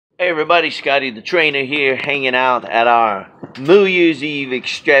Hey everybody, Scotty the Trainer here, hanging out at our New Year's Eve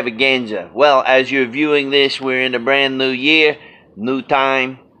extravaganza. Well, as you're viewing this, we're in a brand new year, new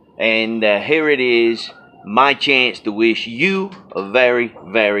time, and here it is, my chance to wish you a very,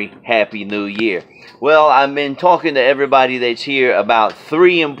 very happy new year. Well, I've been talking to everybody that's here about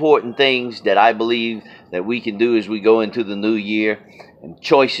three important things that I believe that we can do as we go into the new year, and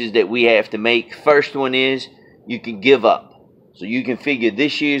choices that we have to make. First one is, you can give up. So you can figure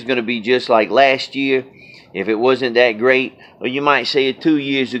this year is going to be just like last year. If it wasn't that great, or you might say 2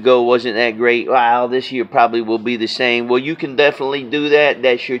 years ago wasn't that great, well, this year probably will be the same. Well, you can definitely do that.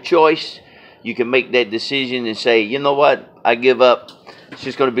 That's your choice. You can make that decision and say, you know what, I give up. It's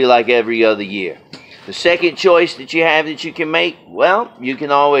just going to be like every other year. The second choice that you have that you can make, well, you can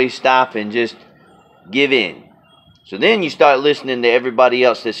always stop and just give in. So then you start listening to everybody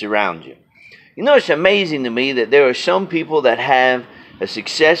else that's around you. You know, it's amazing to me that there are some people that have a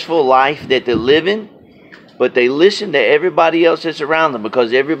successful life that they're living, but they listen to everybody else that's around them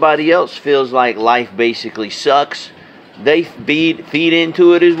because everybody else feels like life basically sucks. They feed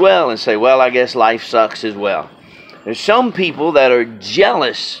into it as well and say, well, I guess life sucks as well. There's some people that are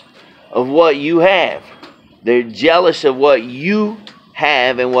jealous of what you have. They're jealous of what you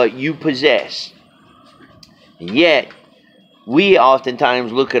have and what you possess. And yet, we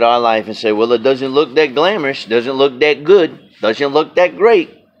oftentimes look at our life and say, well, it doesn't look that glamorous, doesn't look that good, doesn't look that great.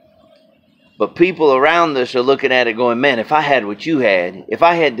 But people around us are looking at it going, man, if I had what you had, if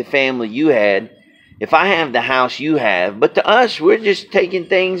I had the family you had, if I have the house you have. But to us, we're just taking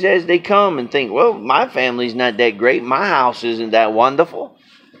things as they come and think, well, my family's not that great, my house isn't that wonderful.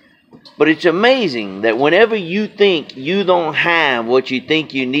 But it's amazing that whenever you think you don't have what you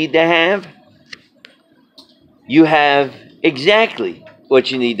think you need to have, you have exactly what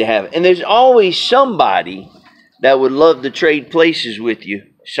you need to have. And there's always somebody that would love to trade places with you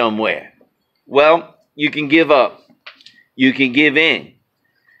somewhere. Well, you can give up. You can give in.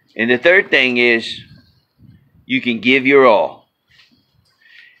 And the third thing is, you can give your all.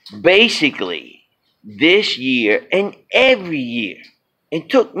 Basically, this year and every year, it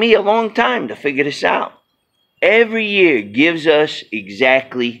took me a long time to figure this out. Every year gives us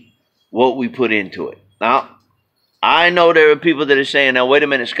exactly what we put into it. Now, I know there are people that are saying, now wait a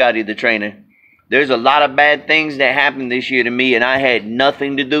minute, Scotty the Trainer. There's a lot of bad things that happened this year to me and I had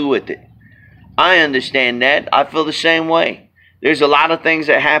nothing to do with it. I understand that. I feel the same way. There's a lot of things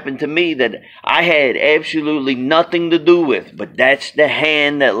that happened to me that I had absolutely nothing to do with. But that's the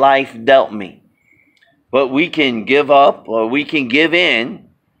hand that life dealt me. But we can give up or we can give in.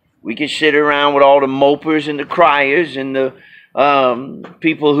 We can sit around with all the mopers and the criers and the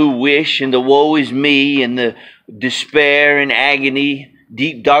people who wish and the woe is me and the despair and agony,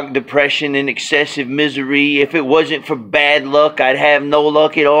 deep dark depression and excessive misery. If it wasn't for bad luck, I'd have no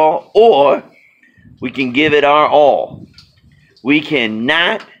luck at all. Or we can give it our all. We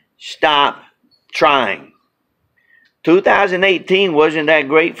cannot stop trying. 2018 wasn't that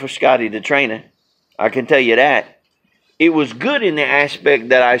great for Scotty the Trainer. I can tell you that. It was good in the aspect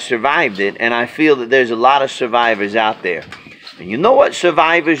that I survived it, and I feel that there's a lot of survivors out there. And you know what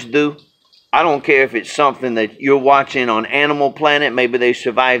survivors do? I don't care if it's something that you're watching on Animal Planet. Maybe they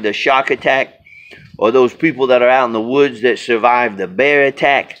survived a shark attack. Or those people that are out in the woods that survived a bear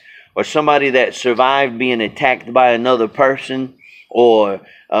attack. Or somebody that survived being attacked by another person. Or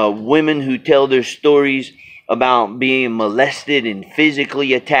women who tell their stories about being molested and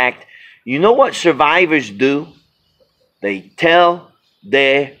physically attacked. You know what survivors do? They tell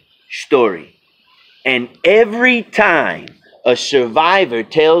their story. And every time a survivor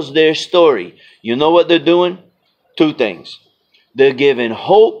tells their story, you know what they're doing? Two things. They're giving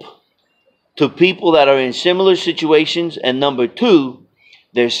hope to people that are in similar situations. And number two,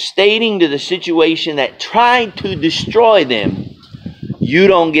 they're stating to the situation that tried to destroy them, you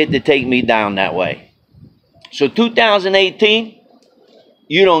don't get to take me down that way. So 2018,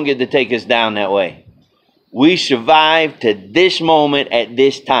 you don't get to take us down that way. We survived to this moment at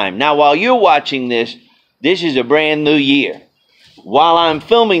this time. Now, while you're watching this, this is a brand new year. While I'm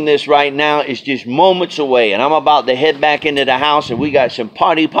filming this right now, it's just moments away. And I'm about to head back into the house. And we got some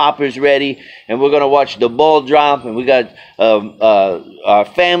party poppers ready. And we're going to watch the ball drop. And we got our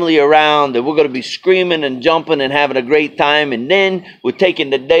family around. And we're going to be screaming and jumping and having a great time. And then we're taking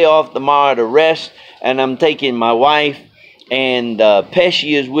the day off tomorrow to rest. And I'm taking my wife. And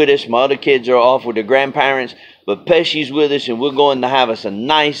Pesci is with us. My other kids are off with their grandparents. But Pesci's with us, and we're going to have us a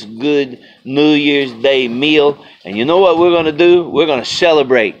nice, good New Year's Day meal. And you know what we're going to do? We're going to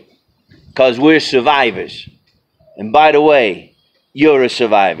celebrate because we're survivors. And by the way, you're a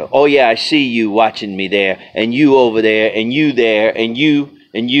survivor. Oh, yeah, I see you watching me there, and you over there, and you there, and you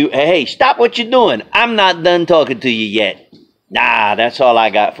and you, hey, stop what you're doing. I'm not done talking to you yet. Nah, that's all I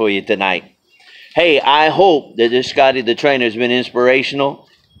got for you tonight. Hey, I hope that this Scotty the Trainer has been inspirational,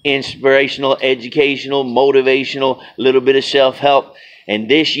 educational, motivational, a little bit of self-help. And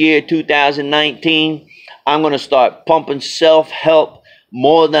this year, 2019, I'm going to start pumping self-help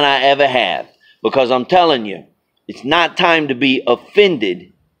more than I ever have. Because I'm telling you, it's not time to be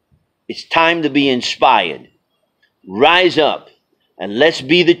offended. It's time to be inspired. Rise up and let's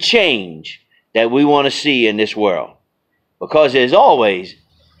be the change that we want to see in this world. Because as always,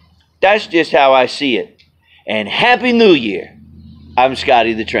 that's just how I see it. And Happy New Year. I'm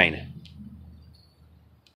Scotty the Trainer.